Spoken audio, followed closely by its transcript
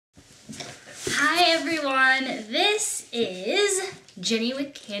everyone, this is Jenny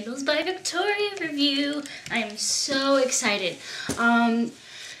with Candles by Victoria review. I am so excited. After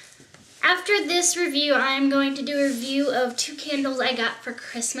this review, I'm going to do a review of 2 candles I got for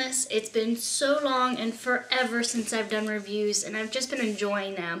Christmas. It's been so long and forever since I've done reviews, and I've just been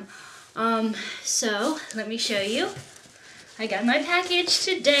enjoying them. So let me show you. I got my package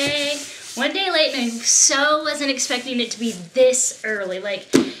today. One day late, and I so wasn't expecting it to be this early. Like,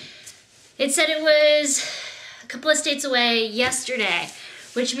 it said it was a couple of states away yesterday,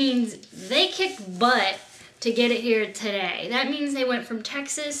 which means they kicked butt to get it here today. That means they went from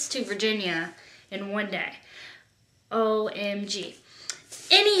Texas to Virginia in one day. OMG.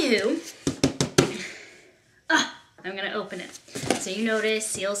 Anywho, I'm gonna open it. So you notice,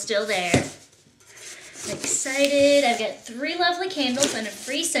 seal's still there. I'm excited. I've got 3 lovely candles and a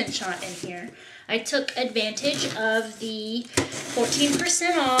free scent shot in here. I took advantage of the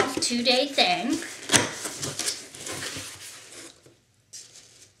 14% off 2-day thing.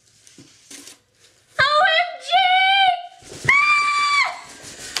 OMG!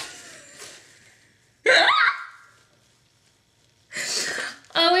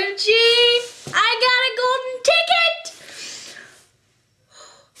 OMG! I got a golden ticket!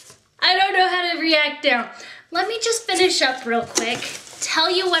 I don't know how to react now. Let me just finish up real quick.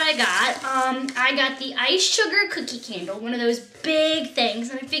 Tell you what I got. I got the iced sugar cookie candle, one of those big things,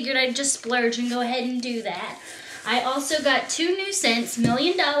 and I figured I'd just splurge and go ahead and do that. I also got 2 new scents, $1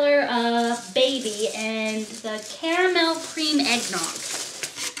 Million Baby and the Caramel Cream Eggnog.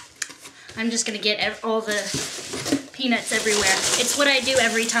 I'm just gonna get all the peanuts everywhere. It's what I do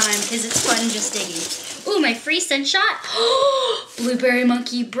every time because it's fun just digging. Ooh, my free scent shot. Blueberry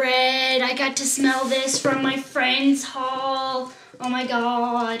monkey bread. I got to smell this from my friend's haul. Oh my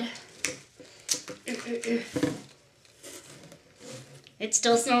god. It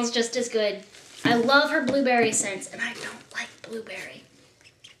still smells just as good. I love her blueberry scents, and I don't like blueberry.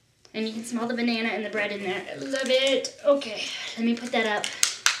 And you can smell the banana and the bread in there. I love it. Okay, let me put that up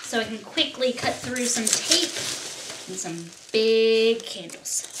so I can quickly cut through some tape and some big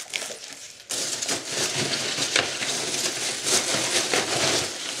candles.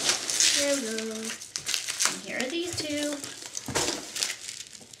 Hello. And here are these 2.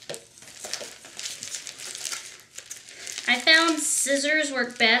 I found scissors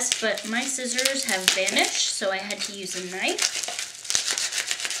work best, but my scissors have vanished, so I had to use a knife.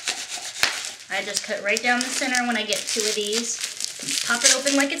 I just cut right down the center when I get 2 of these. Pop it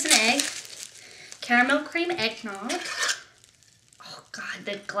open like it's an egg. Caramel Cream Eggnog. Oh god,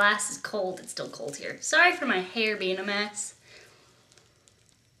 the glass is cold. It's still cold here. Sorry for my hair being a mess.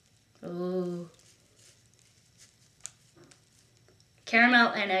 Ooh. Caramel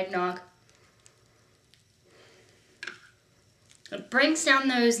and eggnog. It brings down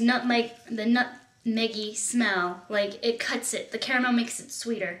those the nutmeggy smell. Like, it cuts it. The caramel makes it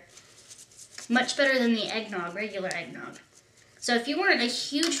sweeter. Much better than the eggnog, regular eggnog. So if you weren't a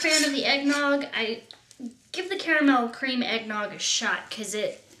huge fan of the eggnog, I give the Caramel Cream Eggnog a shot, because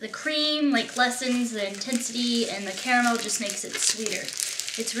the cream like lessens the intensity and the caramel just makes it sweeter.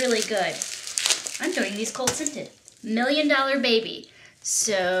 It's really good. I'm doing these cold scented. $1 Million Baby.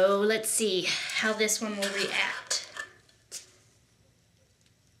 So let's see how this one will react.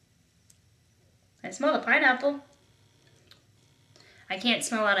 I smell the pineapple. I can't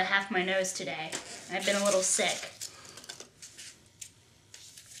smell out of half my nose today. I've been a little sick.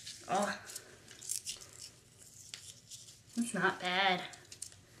 Oh, it's not bad.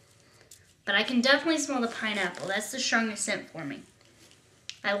 But I can definitely smell the pineapple. That's the strongest scent for me.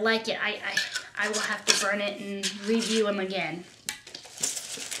 I like it. I will have to burn it and review them again.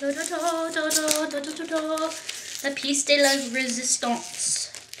 Da, da, da, da, da, da, da, da. La pièce de la résistance.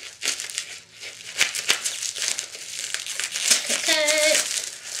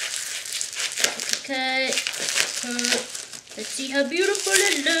 Cut. Let's see how beautiful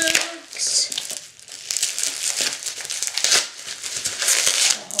it looks.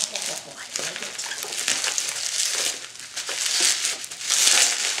 Oh, I like it.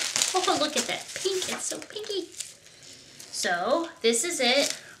 Oh, look at that pink. It's so pinky. So, this is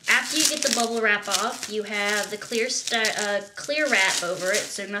it. After you get the bubble wrap off, you have the clear wrap over it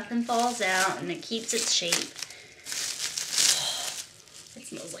so nothing falls out and it keeps its shape. It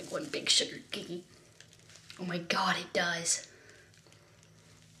smells like one big sugar cookie. Oh my god, it does.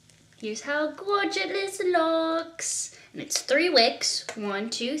 Here's how gorgeous this looks. And it's 3 wicks. 1,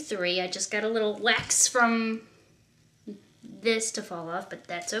 2, 3. I just got a little wax from this to fall off, but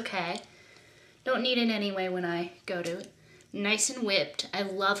that's okay. Don't need it anyway when I go to it. Nice and whipped. I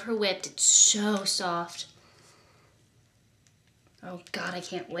love her whipped. It's so soft. Oh god, I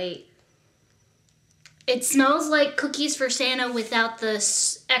can't wait. It smells like cookies for Santa without the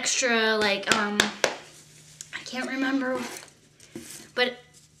extra, like, I can't remember, but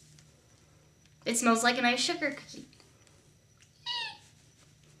it smells like a nice sugar cookie.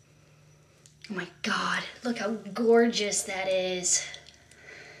 Oh my God, look how gorgeous that is.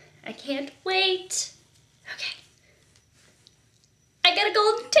 I can't wait. Okay. I got a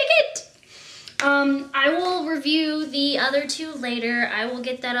golden ticket. I will review the other two later. I will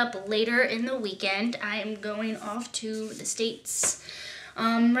get that up later in the weekend. I am going off to the States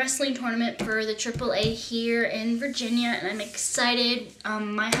wrestling tournament for the AAA here in Virginia, and I'm excited.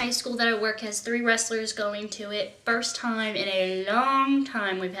 My high school that I work has 3 wrestlers going to it. First time in a long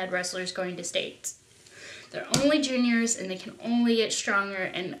time we've had wrestlers going to States. They're only juniors, and they can only get stronger,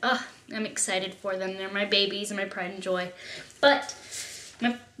 and I'm excited for them. They're my babies and my pride and joy. But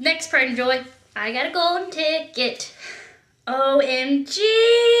my next pride and joy, I got a golden ticket. OMG!